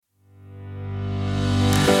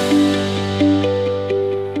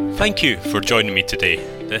Thank you for joining me today.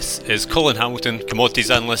 This is Colin Hamilton,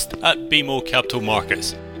 Commodities Analyst at BMO Capital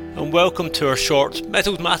Markets, and welcome to our short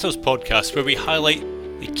Metals Matters podcast where we highlight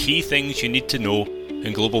the key things you need to know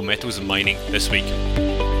in global metals and mining this week.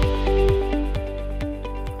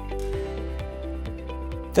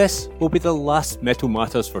 This will be the last Metal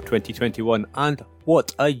Matters for 2021, and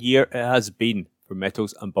what a year it has been for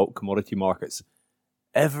metals and bulk commodity markets.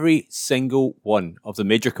 Every single one of the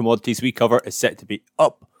major commodities we cover is set to be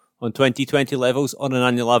up on 2020 levels on an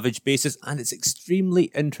annual average basis, and it's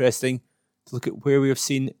extremely interesting to look at where we have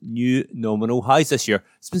seen new nominal highs this year.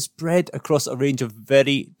 It's been spread across a range of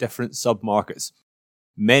very different sub-markets.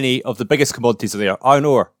 Many of the biggest commodities are there: iron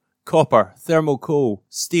ore, copper, thermal coal,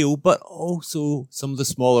 steel, but also some of the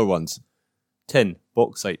smaller ones: tin,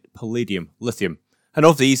 bauxite, palladium, lithium. And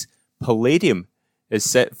of these, palladium is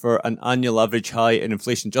set for an annual average high in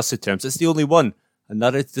inflation-adjusted terms. It's the only one, and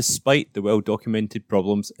that is despite the well-documented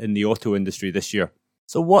problems in the auto industry this year.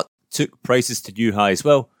 So what took prices to new highs?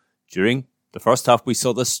 Well, during the first half we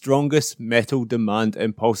saw the strongest metal demand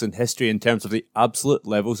impulse in history in terms of the absolute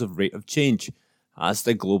levels of rate of change, as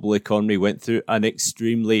the global economy went through an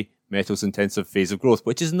extremely metals-intensive phase of growth,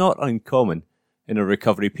 which is not uncommon in a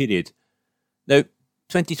recovery period. Now,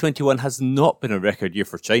 2021 has not been a record year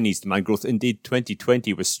for Chinese demand growth. Indeed,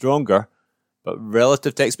 2020 was stronger, but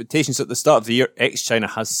relative to expectations at the start of the year, ex-China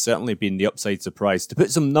has certainly been the upside surprise. To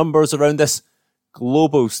put some numbers around this,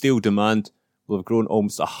 global steel demand will have grown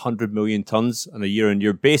almost 100 million tonnes on a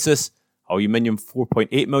year-on-year basis. Aluminium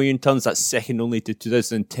 4.8 million tonnes, that's second only to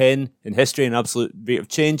 2010 in history in absolute rate of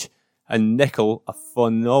change. And nickel, a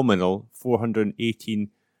phenomenal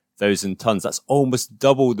 418,000 tonnes. That's almost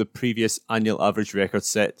double the previous annual average record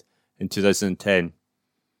set in 2010.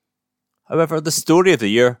 However, the story of the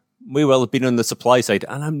year may well have been on the supply side,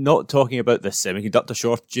 and I'm not talking about the semiconductor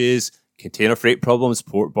shortages, container freight problems,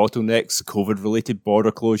 port bottlenecks, COVID-related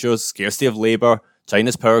border closures, scarcity of labour,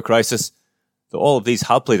 China's power crisis. Though all of these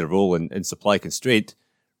have played a role in supply constraint,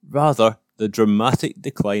 rather the dramatic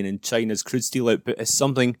decline in China's crude steel output is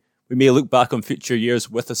something we may look back on future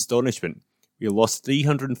years with astonishment. We lost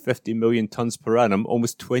 350 million tonnes per annum,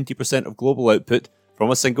 almost 20% of global output,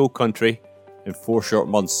 from a single country in 4 short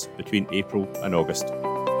months between April and August.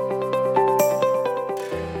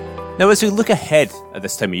 Now, as we look ahead at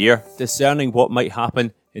this time of year, discerning what might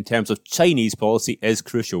happen in terms of Chinese policy is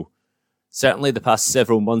crucial. Certainly, the past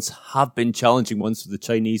several months have been challenging ones for the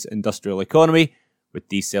Chinese industrial economy, with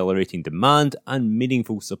decelerating demand and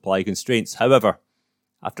meaningful supply constraints. However,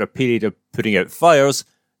 after a period of putting out fires,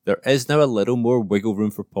 there is now a little more wiggle room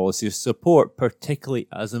for policy support, particularly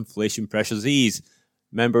as inflation pressures ease.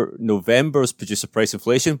 Remember, November's producer price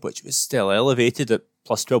inflation, which was still elevated at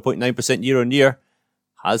plus 12.9% year on year,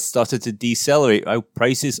 has started to decelerate while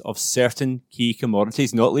prices of certain key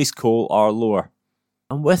commodities, not least coal, are lower.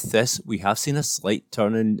 And with this, we have seen a slight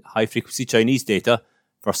turn in high-frequency Chinese data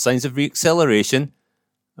for signs of re-acceleration,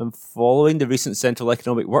 and following the recent Central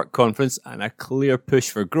Economic Work Conference and a clear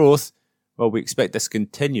push for growth, well, we expect this to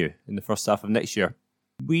continue in the first half of next year.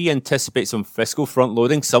 We anticipate some fiscal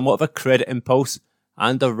front-loading, somewhat of a credit impulse,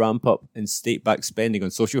 and a ramp-up in state-backed spending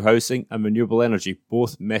on social housing and renewable energy,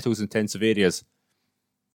 both metals-intensive areas.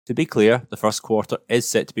 To be clear, the first quarter is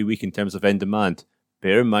set to be weak in terms of end demand.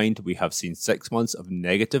 Bear in mind, we have seen 6 months of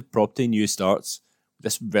negative property new starts, with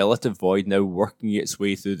this relative void now working its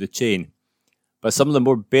way through the chain. But some of the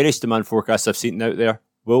more bearish demand forecasts I've seen out there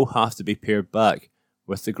will have to be pared back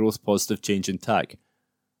with the growth positive change in tack.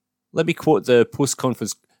 Let me quote the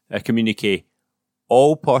post-conference communique: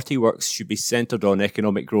 "All party works should be centred on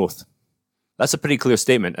economic growth." That's a pretty clear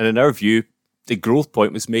statement, and in our view, the growth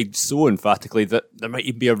point was made so emphatically that there might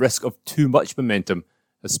even be a risk of too much momentum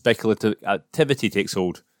as speculative activity takes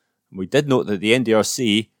hold. And we did note that the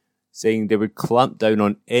NDRC saying they would clamp down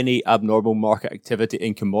on any abnormal market activity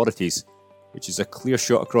in commodities, which is a clear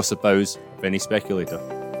shot across the bows of any speculator.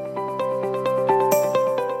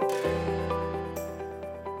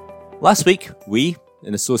 Last week, we,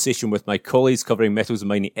 in association with my colleagues covering metals and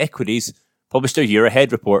mining equities, published our year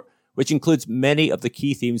ahead report, which includes many of the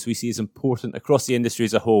key themes we see as important across the industry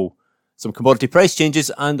as a whole, some commodity price changes,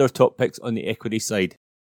 and our top picks on the equity side.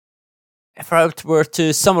 If I were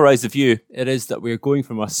to summarise the view, it is that we are going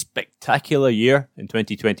from a spectacular year in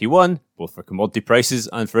 2021, both for commodity prices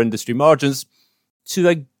and for industry margins, to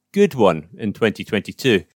a good one in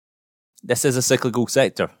 2022. This is a cyclical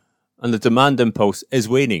sector, and the demand impulse is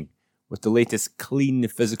waning, with the latest clean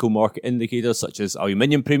physical market indicators such as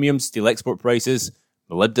aluminium premiums, steel export prices,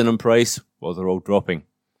 molybdenum price, well, they're all dropping.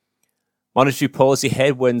 Monetary policy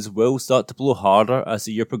headwinds will start to blow harder as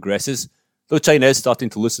the year progresses, though China is starting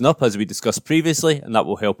to loosen up as we discussed previously, and that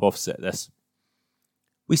will help offset this.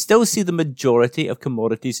 We still see the majority of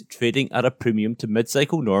commodities trading at a premium to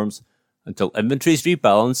mid-cycle norms until inventories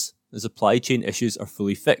rebalance and supply chain issues are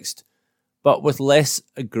fully fixed. But with less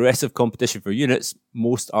aggressive competition for units,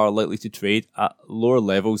 most are likely to trade at lower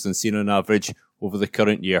levels than seen on average over the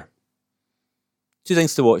current year. Two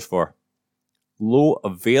things to watch for. Low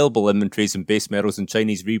available inventories in base metals and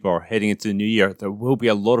Chinese rebar heading into the new year. There will be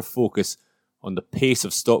a lot of focus on the pace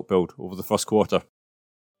of stock build over the first quarter.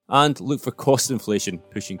 And look for cost inflation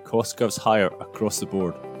pushing cost curves higher across the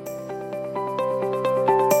board.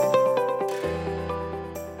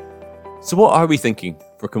 So what are we thinking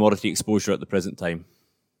for commodity exposure at the present time?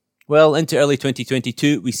 Well, into early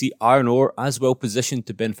 2022, we see iron ore as well positioned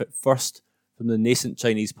to benefit first from the nascent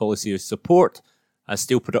Chinese policy of support as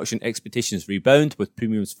steel production expectations rebound with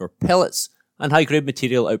premiums for pellets and high-grade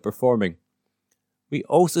material outperforming. We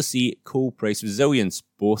also see coal price resilience,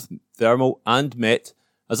 both thermal and met,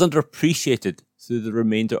 as underappreciated through the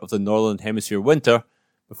remainder of the Northern Hemisphere winter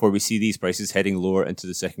before we see these prices heading lower into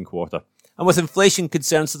the second quarter. And with inflation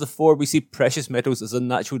concerns to the fore, we see precious metals as a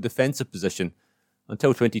natural defensive position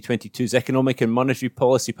until 2022's economic and monetary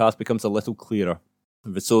policy path becomes a little clearer.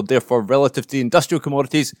 So therefore, relative to the industrial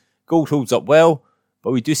commodities, gold holds up well,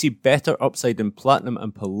 but we do see better upside in platinum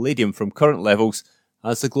and palladium from current levels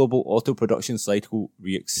as the global auto production cycle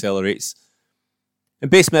reaccelerates. In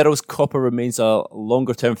base metals, copper remains a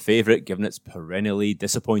longer-term favourite given its perennially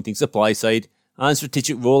disappointing supply side and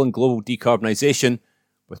strategic role in global decarbonisation,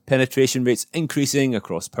 with penetration rates increasing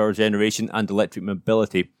across power generation and electric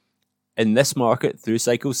mobility. In this market,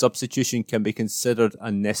 through-cycle substitution can be considered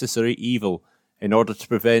a necessary evil in order to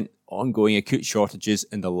prevent ongoing acute shortages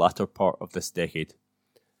in the latter part of this decade.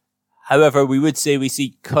 However, we would say we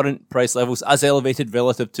see current price levels as elevated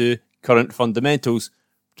relative to current fundamentals,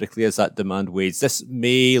 particularly as that demand wanes. This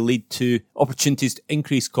may lead to opportunities to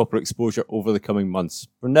increase copper exposure over the coming months.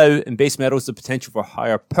 For now, in base metals, the potential for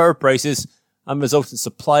higher power prices and resultant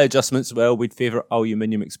supply adjustments, well, we'd favour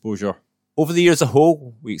aluminium exposure. Over the year as a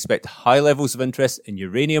whole, we expect high levels of interest in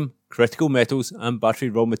uranium, critical metals and battery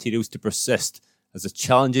raw materials to persist as the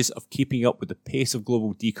challenges of keeping up with the pace of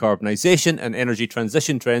global decarbonisation and energy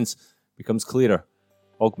transition trends becomes clearer,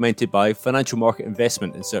 augmented by financial market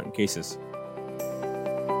investment in certain cases.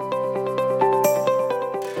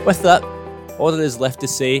 With that, all that is left to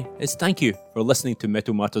say is thank you for listening to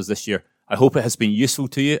Metal Matters this year. I hope it has been useful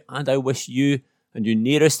to you, and I wish you and your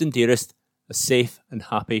nearest and dearest a safe and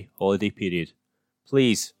happy holiday period.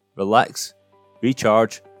 Please relax,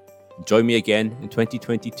 recharge, and join me again in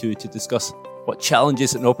 2022 to discuss what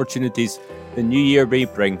challenges and opportunities the new year may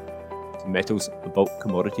bring to metals and bulk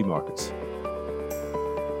commodity markets.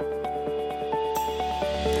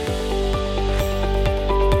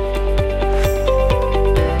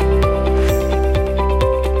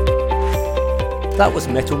 That was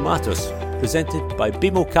Metal Matters, presented by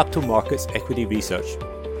BMO Capital Markets Equity Research.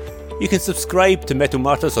 You can subscribe to Metal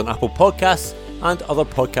Matters on Apple Podcasts and other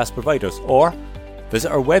podcast providers, or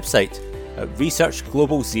visit our website at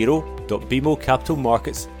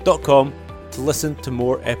researchglobalzero.bmocapitalmarkets.com to listen to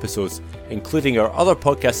more episodes, including our other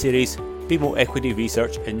podcast series, BMO Equity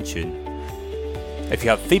Research in Tune. If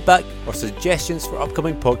you have feedback or suggestions for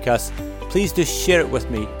upcoming podcasts, please do share it with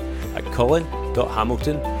me at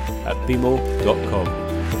colin.hamilton@bmo.com.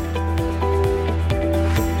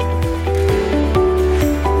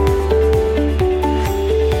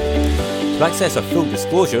 To access our full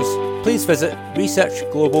disclosures, please visit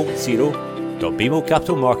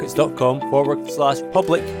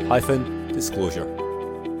researchglobalzero.bmocapitalmarkets.com/public-disclosure.